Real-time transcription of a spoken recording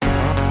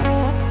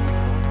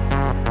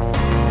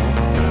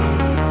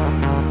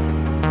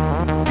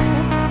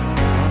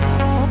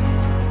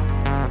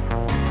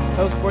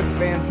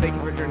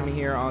joining me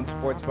here on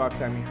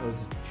Sportsbox. I'm your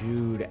host,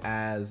 Jude,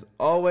 as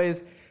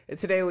always. And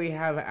today we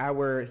have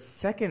our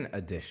second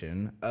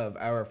edition of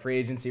our free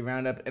agency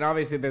roundup. And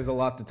obviously there's a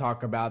lot to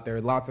talk about. There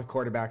are lots of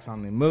quarterbacks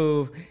on the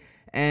move.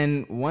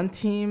 And one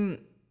team,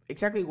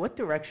 exactly what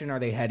direction are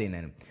they heading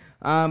in?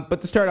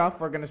 But to start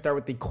off, we're going to start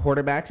with the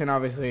quarterbacks. And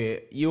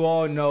obviously you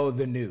all know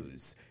the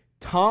news.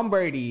 Tom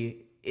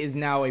Brady is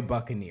now a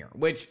Buccaneer,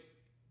 which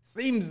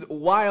seems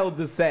wild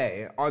to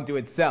say onto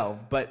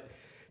itself, but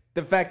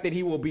the fact that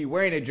he will be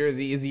wearing a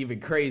jersey is even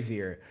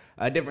crazier.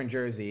 A different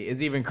jersey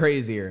is even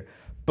crazier.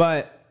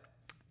 But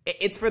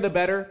it's for the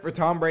better for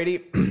Tom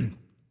Brady and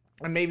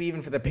maybe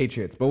even for the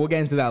Patriots, but we'll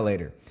get into that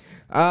later.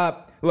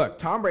 Look,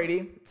 Tom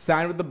Brady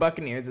signed with the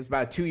Buccaneers. It's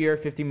about a 2-year,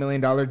 $50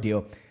 million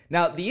deal.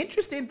 Now, the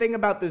interesting thing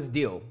about this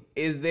deal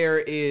is there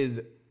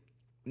is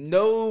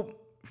no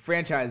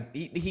franchise.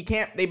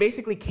 They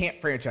basically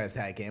can't franchise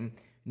tag him,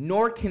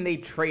 nor can they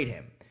trade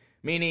him.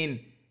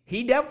 Meaning,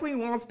 he definitely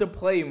wants to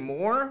play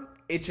more.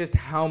 It's just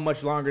how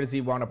much longer does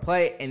he want to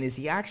play, and is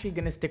he actually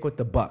going to stick with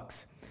the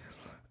Bucs?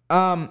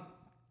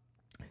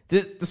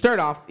 To start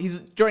off,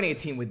 he's joining a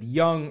team with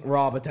young,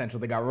 raw potential.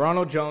 They got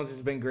Ronald Jones,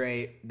 who's been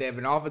great. They have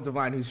an offensive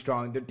line who's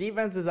strong. Their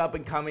defense is up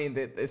and coming.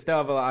 They still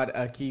have a lot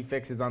of key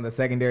fixes on the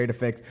secondary to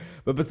fix.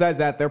 But besides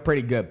that, they're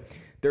pretty good.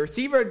 The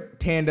receiver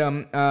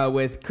tandem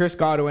with Chris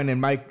Godwin and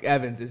Mike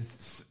Evans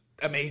is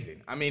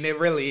amazing. I mean, it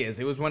really is.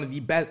 It was one of the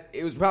best.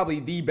 It was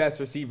probably the best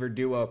receiver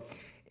duo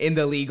in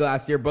the league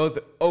last year. Both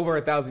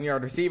over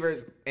 1,000-yard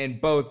receivers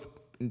and both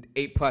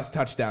 8+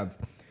 touchdowns,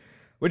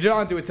 which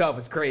onto itself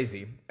is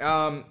crazy.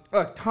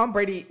 Look, Tom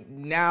Brady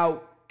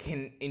now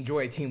can enjoy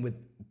a team with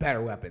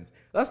better weapons.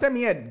 Last time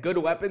he had good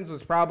weapons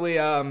was probably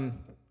a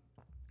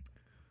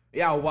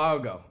while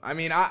ago. I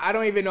mean, I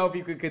don't even know if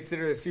you could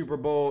consider the Super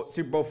Bowl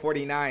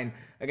 49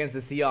 against the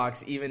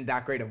Seahawks even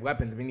that great of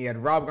weapons. I mean, he had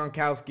Rob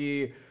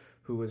Gronkowski,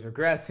 who was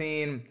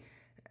regressing.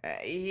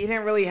 He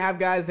didn't really have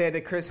guys. They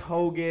had Chris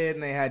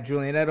Hogan, they had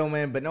Julian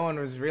Edelman, but no one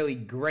was really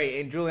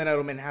great. And Julian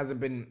Edelman hasn't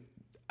been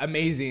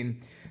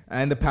amazing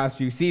in the past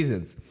few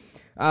seasons.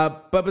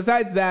 But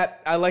besides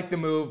that, I like the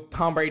move.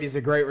 Tom Brady's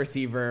a great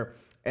receiver,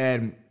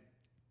 and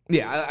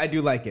yeah, I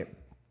do like it.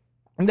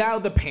 Now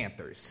the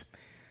Panthers.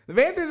 The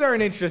Panthers are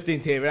an interesting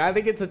team, and I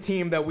think it's a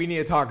team that we need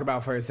to talk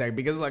about for a second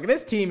because, look,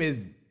 this team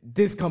is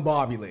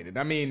discombobulated.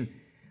 I mean,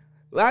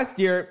 last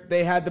year,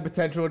 they had the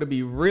potential to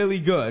be really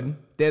good.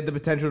 They had the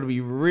potential to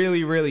be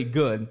really, really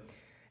good.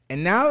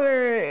 And now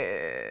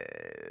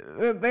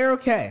they're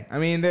okay. I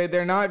mean,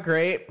 they're not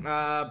great,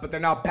 but they're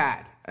not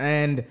bad.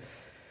 And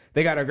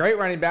they got a great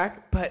running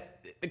back, but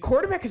the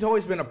quarterback has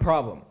always been a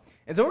problem.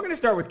 And so we're going to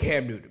start with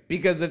Cam Newton,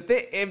 because if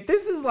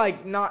this is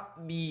like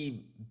not the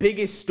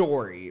biggest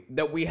story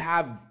that we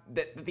have,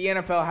 that the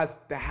NFL has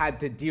had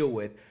to deal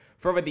with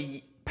for over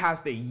the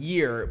past a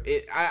year,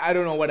 I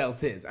don't know what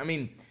else is. I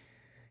mean,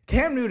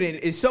 Cam Newton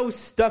is so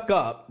stuck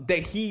up that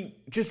he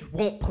just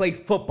won't play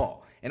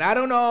football. And I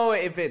don't know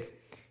if it's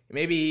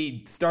maybe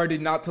he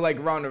started not to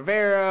like Ron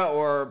Rivera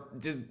or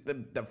just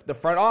the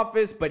front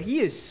office, but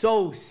he is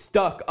so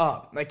stuck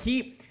up. Like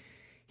he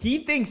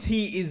thinks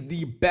he is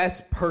the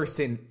best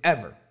person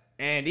ever.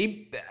 And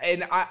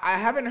I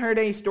haven't heard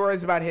any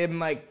stories about him,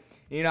 like,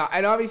 you know,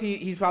 and obviously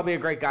he's probably a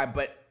great guy,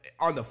 but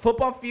on the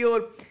football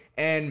field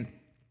and,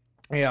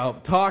 you know,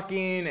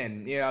 talking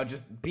and, you know,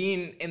 just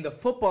being in the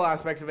football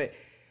aspects of it,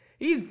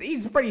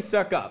 he's pretty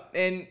stuck up,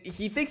 and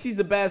he thinks he's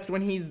the best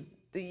when he's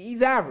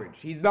average.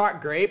 He's not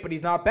great, but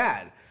he's not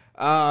bad.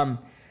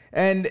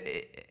 And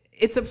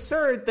it's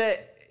absurd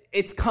that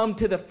it's come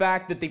to the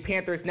fact that the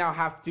Panthers now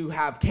have to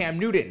have Cam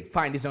Newton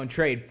find his own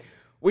trade,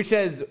 which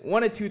says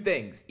one of two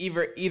things.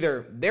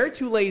 Either they're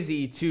too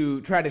lazy to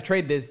try to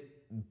trade this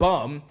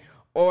bum,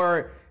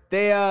 or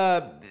they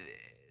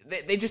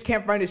just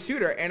can't find a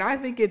suitor. And I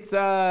think it's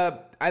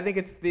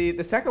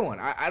the second one.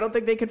 I don't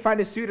think they can find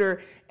a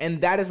suitor,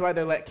 and that is why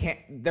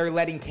they're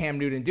letting Cam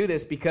Newton do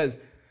this, because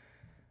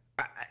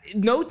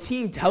no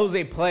team tells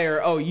a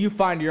player, oh, you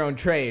find your own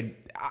trade.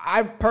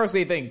 I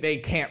personally think they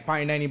can't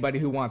find anybody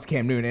who wants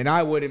Cam Newton, and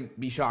I wouldn't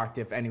be shocked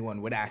if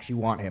anyone would actually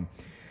want him.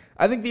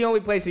 I think the only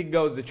place he can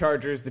go is the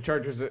Chargers. The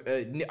Chargers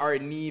are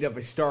in need of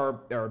a star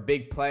or a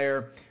big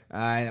player.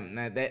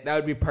 That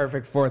would be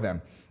perfect for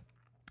them.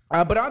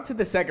 But on to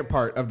the second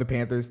part of the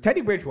Panthers, Teddy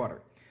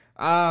Bridgewater.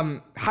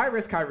 High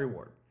risk, high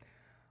reward.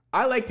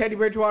 I like Teddy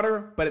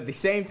Bridgewater, but at the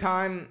same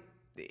time,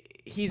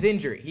 he's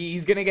injured.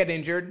 He's going to get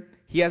injured.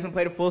 He hasn't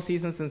played a full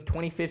season since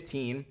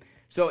 2015.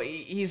 So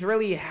he's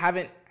really he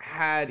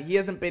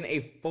hasn't been a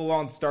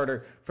full-on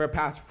starter for the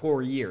past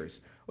 4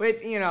 years.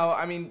 Which, you know,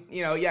 I mean,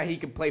 you know, yeah, he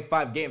could play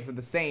 5 games for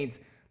the Saints,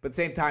 but at the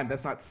same time,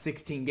 that's not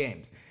 16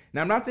 games.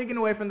 Now, I'm not taking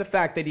away from the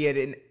fact that he had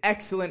an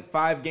excellent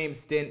 5-game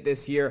stint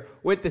this year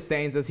with the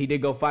Saints, as he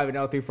did go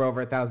 5-0, threw for over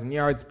 1,000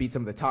 yards, beat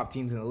some of the top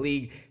teams in the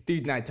league,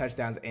 9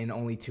 touchdowns, and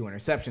only 2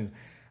 interceptions.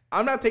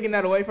 I'm not taking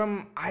that away from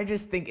him. I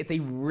just think it's a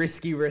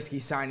risky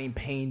signing,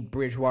 paying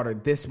Bridgewater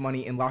this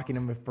money and locking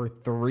him for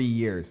 3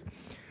 years.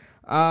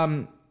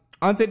 On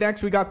to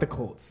next, we got the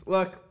Colts.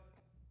 Look,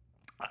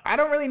 I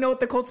don't really know what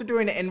the Colts are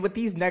doing, and with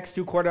these next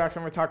two quarterbacks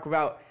I'm going to talk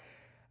about,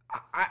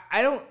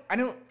 I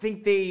don't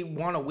think they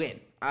want to win.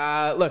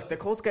 Look, the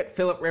Colts got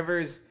Phillip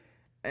Rivers.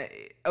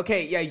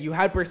 Okay, yeah, you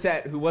had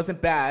Brissett, who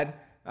wasn't bad.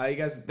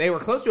 They were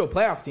close to a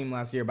playoff team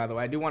last year, by the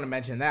way. I do want to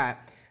mention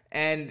that.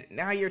 And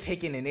now you're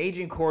taking an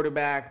aging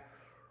quarterback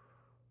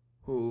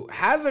who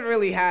hasn't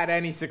really had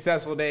any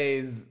successful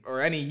days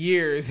or any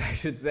years, I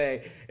should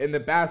say, in the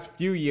past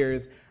few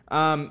years.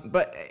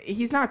 But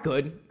he's not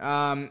good.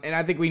 And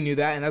I think we knew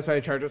that. And that's why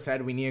the Chargers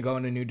said we need to go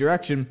in a new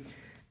direction.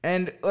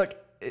 And look,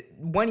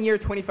 1 year,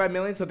 $25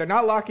 million. So they're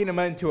not locking him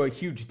into a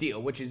huge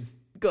deal, which is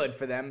good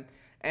for them.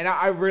 And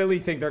I really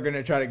think they're going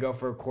to try to go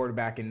for a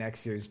quarterback in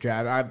next year's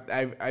draft.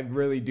 I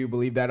really do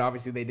believe that.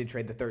 Obviously, they did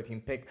trade the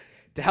 13th pick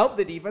to help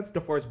the defense.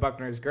 DeForest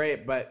Buckner is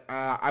great, but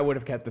I would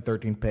have kept the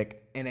 13th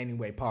pick in any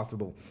way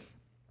possible.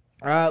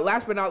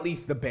 Last but not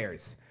least, the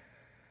Bears.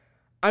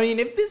 I mean,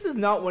 if this is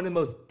not one of the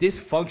most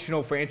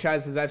dysfunctional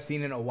franchises I've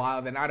seen in a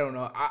while, then I don't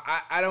know.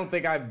 I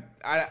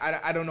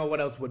don't know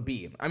what else would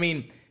be. I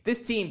mean,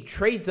 this team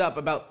trades up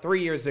about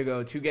 3 years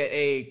ago to get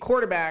a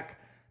quarterback,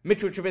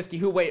 Mitchell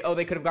Trubisky,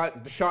 they could have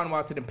got Deshaun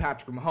Watson and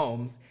Patrick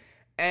Mahomes.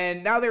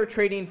 And now they're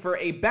trading for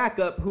a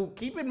backup who,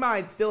 keep in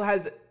mind, still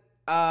has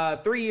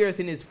 3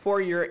 years in his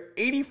 4-year,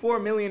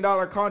 $84 million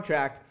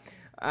contract.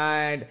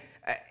 And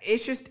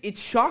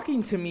it's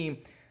shocking to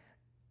me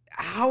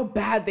how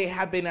bad they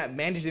have been at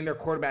managing their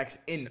quarterbacks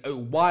in a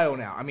while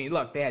now. I mean,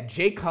 look, they had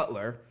Jay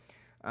Cutler.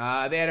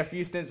 They had a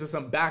few stints with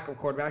some backup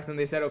quarterbacks, and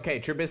they said, okay,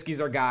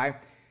 Trubisky's our guy.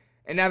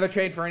 And now they're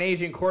trading for an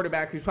aging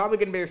quarterback who's probably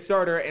going to be a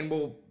starter and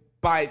will,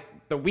 by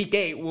the week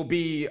 8, will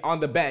be on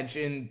the bench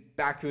and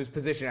back to his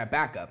position at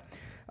backup.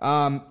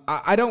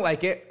 I don't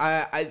like it.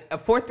 A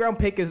fourth-round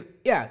pick is,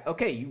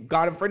 okay, you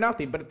got him for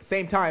nothing. But at the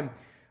same time,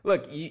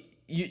 look,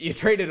 you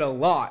traded a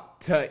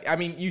lot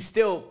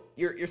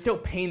you're still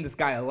paying this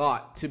guy a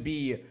lot to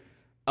be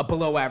a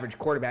below-average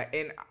quarterback.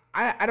 And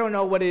I don't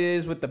know what it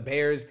is with the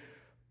Bears,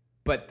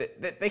 but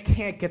they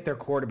can't get their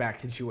quarterback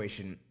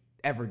situation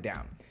ever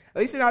down. At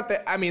least they're not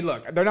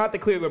they're not the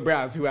Cleveland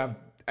Browns, who have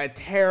a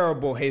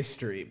terrible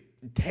history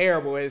of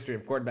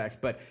quarterbacks,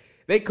 but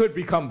they could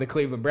become the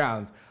Cleveland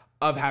Browns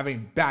of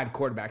having bad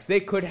quarterbacks. They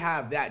could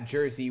have that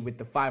jersey with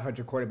the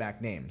 500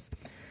 quarterback names.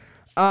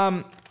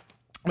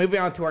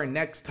 Moving on to our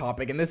next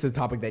topic, and this is a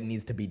topic that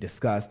needs to be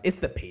discussed. It's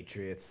the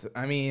Patriots.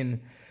 I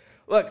mean,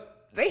 look,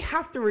 they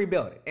have to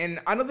rebuild. And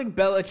I don't think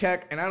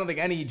Belichick and I don't think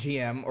any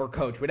GM or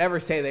coach would ever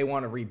say they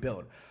want to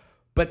rebuild.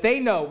 But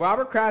they know,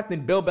 Robert Kraft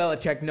and Bill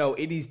Belichick know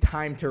it is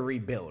time to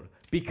rebuild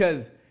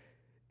because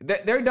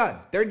they're done.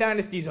 Their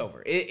dynasty's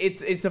over.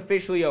 It's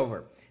officially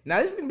over.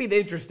 Now, this is going to be the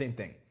interesting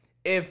thing.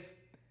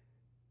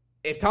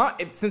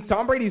 Since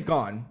Tom Brady's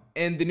gone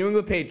and the New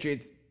England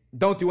Patriots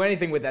don't do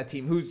anything with that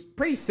team, who's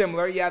pretty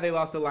similar. Yeah, they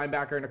lost a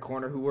linebacker and a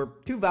corner who were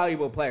two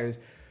valuable players.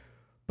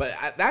 But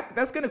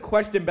that's going to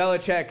question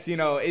Belichick's,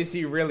 is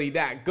he really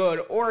that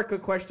good? Or it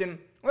could question,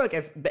 look,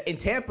 if in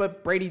Tampa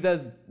Brady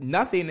does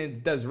nothing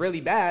and does really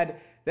bad,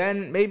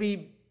 then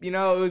maybe, it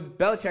was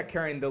Belichick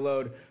carrying the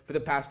load for the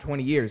past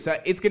 20 years. So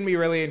it's going to be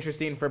really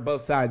interesting for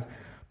both sides.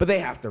 But they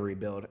have to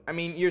rebuild. I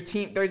mean, your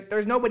team,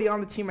 there's nobody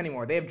on the team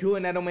anymore. They have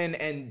Julian Edelman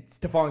and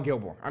Stephon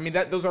Gilmore. I mean,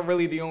 those are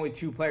really the only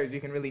two players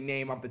you can really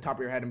name off the top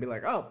of your head and be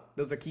like, oh,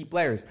 those are key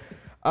players.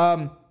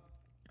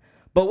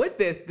 But with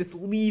this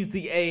leaves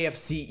the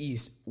AFC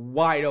East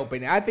wide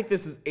open. And I think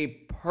this is a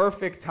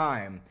perfect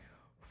time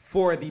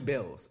for the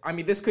Bills. I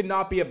mean, this could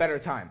not be a better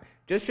time.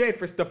 Just trade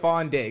for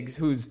Stephon Diggs,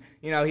 who's,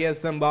 he has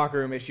some locker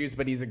room issues,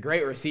 but he's a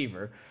great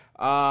receiver.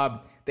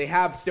 They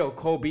have still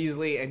Cole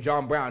Beasley and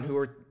John Brown, who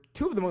are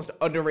two of the most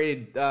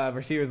underrated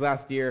receivers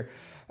last year.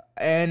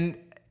 And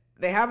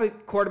they have a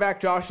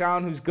quarterback, Josh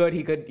Allen, who's good.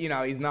 He could,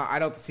 he's not, I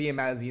don't see him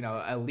as,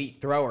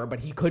 elite thrower, but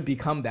he could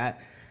become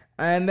that.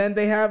 And then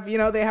they have,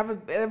 they have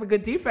a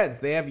good defense.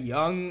 They have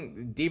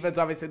young defense.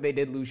 Obviously, they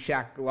did lose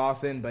Shaq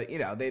Lawson, but,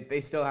 they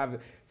still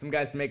have some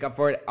guys to make up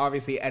for it.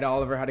 Obviously, Ed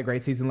Oliver had a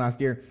great season last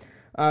year.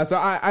 So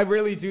I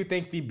really do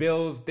think the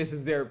Bills, this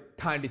is their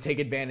time to take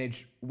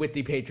advantage with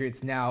the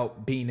Patriots now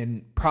being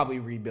in probably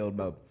rebuild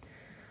mode.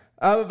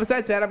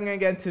 Besides that, I'm going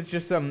to get into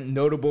just some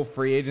notable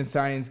free agent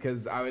signings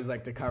because I always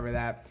like to cover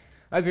that.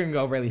 I was going to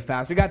go really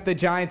fast. We got the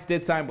Giants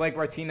did sign Blake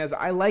Martinez.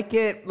 I like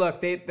it.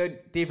 Look, the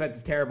defense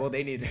is terrible.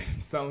 They need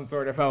some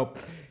sort of help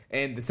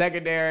in the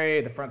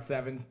secondary, the front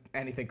seven.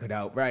 Anything could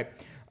help, right?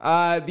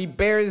 The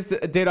Bears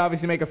did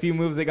obviously make a few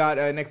moves. They got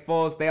Nick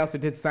Foles. They also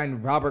did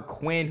sign Robert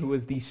Quinn, who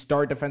was the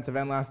star defensive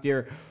end last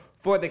year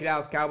for the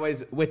Dallas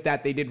Cowboys. With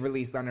that, they did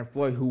release Leonard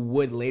Floyd, who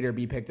would later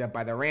be picked up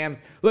by the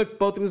Rams. Look,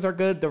 both of those are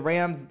good. The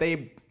Rams,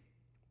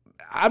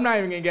 I'm not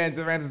even going to get into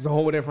the Rams. It's a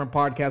whole different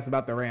podcast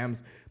about the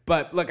Rams.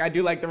 But, look, I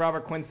do like the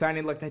Robert Quinn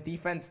signing. Look, that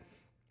defense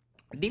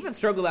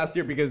struggled last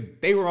year because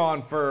they were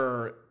on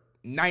for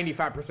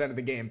 95% of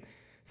the game.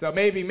 So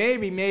maybe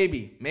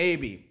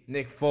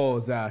Nick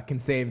Foles can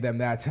save them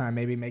that time.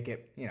 Maybe make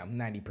it,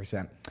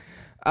 90%.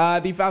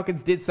 The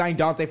Falcons did sign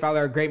Dante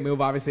Fowler, a great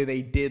move. Obviously,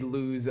 they did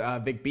lose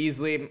Vic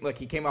Beasley. Look,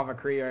 he came off a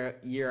career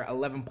year,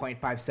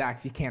 11.5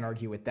 sacks. You can't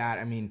argue with that.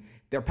 I mean,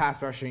 their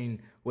pass rushing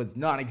was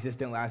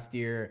non-existent last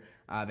year.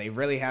 They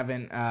really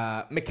haven't.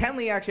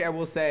 McKinley, actually, I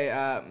will say,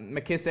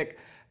 McKissick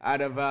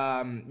out of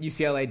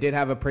UCLA did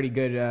have a pretty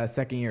good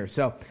second year.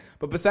 So,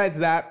 but besides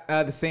that,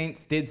 the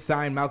Saints did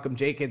sign Malcolm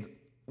Jenkins.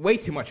 Way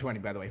too much money,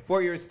 by the way.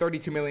 4 years,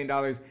 $32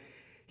 million.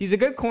 He's a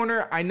good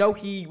corner. I know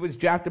he was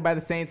drafted by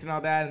the Saints and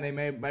all that, and they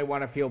might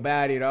want to feel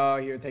bad,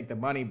 here, take the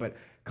money. But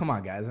come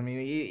on, guys. I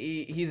mean,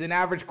 he's an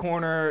average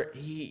corner.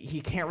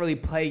 He can't really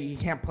play. He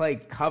can't play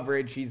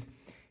coverage.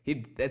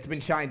 It's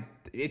been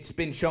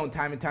shown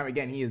time and time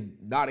again. He is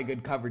not a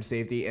good coverage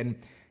safety. And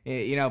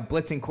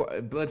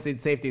blitzing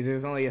safeties,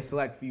 there's only a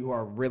select few who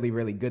are really,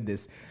 really good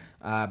this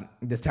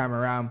time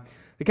around.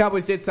 The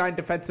Cowboys did sign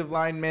defensive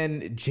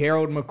lineman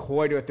Gerald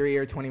McCoy to a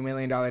 3-year, $20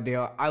 million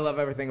deal. I love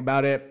everything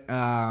about it.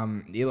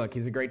 Look,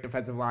 he's a great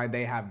defensive line.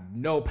 They have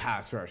no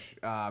pass rush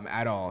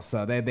at all,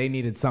 so they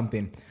needed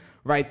something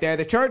right there.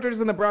 The Chargers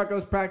and the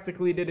Broncos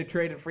practically did a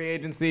trade in free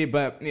agency,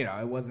 but,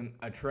 it wasn't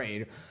a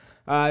trade.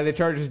 The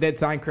Chargers did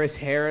sign Chris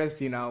Harris.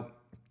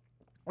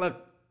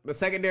 Look, the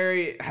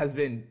secondary has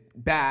been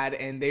bad,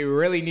 and they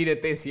really need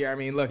it this year. I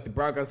mean, look, the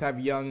Broncos have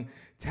young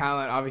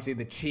talent. Obviously,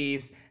 the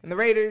Chiefs and the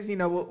Raiders,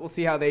 we'll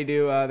see how they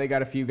do. They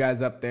got a few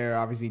guys up there.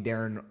 Obviously,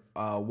 Darren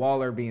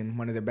Waller being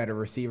one of their better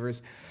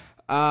receivers,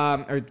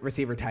 or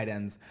receiver tight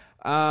ends.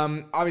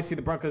 Obviously,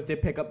 the Broncos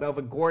did pick up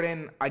Melvin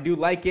Gordon. I do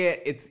like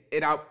it.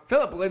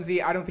 Phillip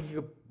Lindsay, I don't think he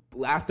could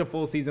last a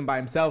full season by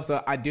himself,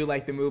 so I do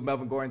like the move.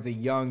 Melvin Gordon's a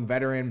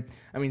veteran,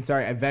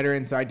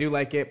 so I do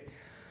like it.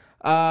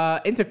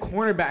 Into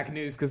cornerback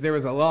news, because there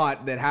was a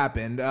lot that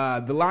happened.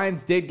 The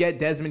Lions did get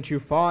Desmond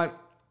Trufant.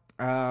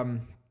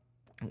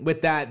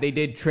 With that, they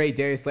did trade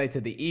Darius Slay to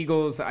the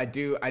Eagles. I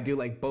do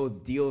like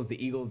both deals.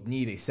 The Eagles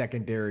need a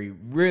secondary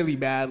really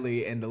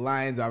badly, and the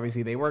Lions,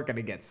 obviously, they weren't going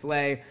to get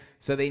Slay,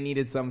 so they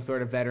needed some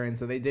sort of veteran.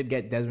 So they did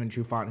get Desmond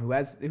Trufant,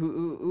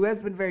 who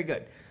has been very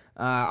good.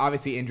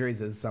 Obviously,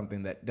 injuries is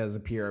something that does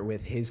appear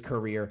with his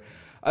career.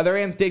 The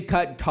Rams did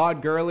cut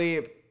Todd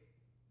Gurley.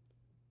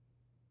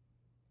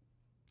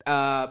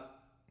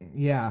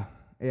 Yeah.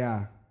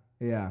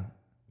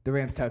 The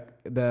Rams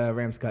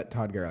cut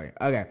Todd Gurley.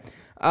 Okay.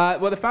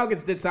 Well, the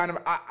Falcons did sign him.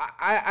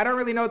 I don't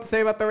really know what to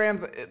say about the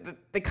Rams.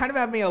 They kind of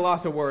have me at a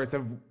loss of words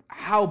of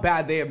how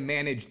bad they have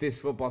managed this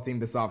football team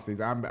this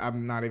offseason.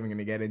 I'm not even going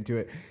to get into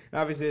it. And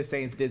obviously, the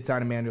Saints did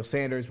sign Emmanuel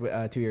Sanders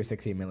with 2 years,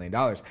 $16 million.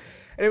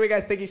 Anyway,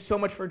 guys, thank you so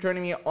much for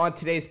joining me on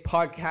today's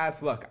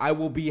podcast. Look, I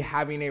will be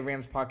having a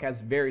Rams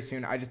podcast very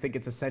soon. I just think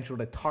it's essential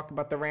to talk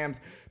about the Rams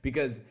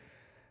because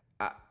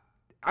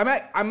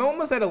I'm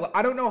almost at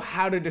I don't know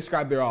how to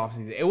describe their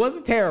offseason. It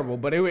wasn't terrible,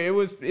 but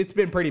it's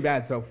been pretty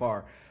bad so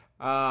far.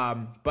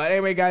 But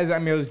anyway, guys,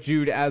 I'm your host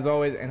Jude as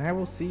always, and I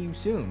will see you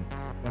soon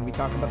when we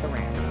talk about the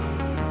Rams.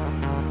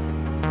 Peace.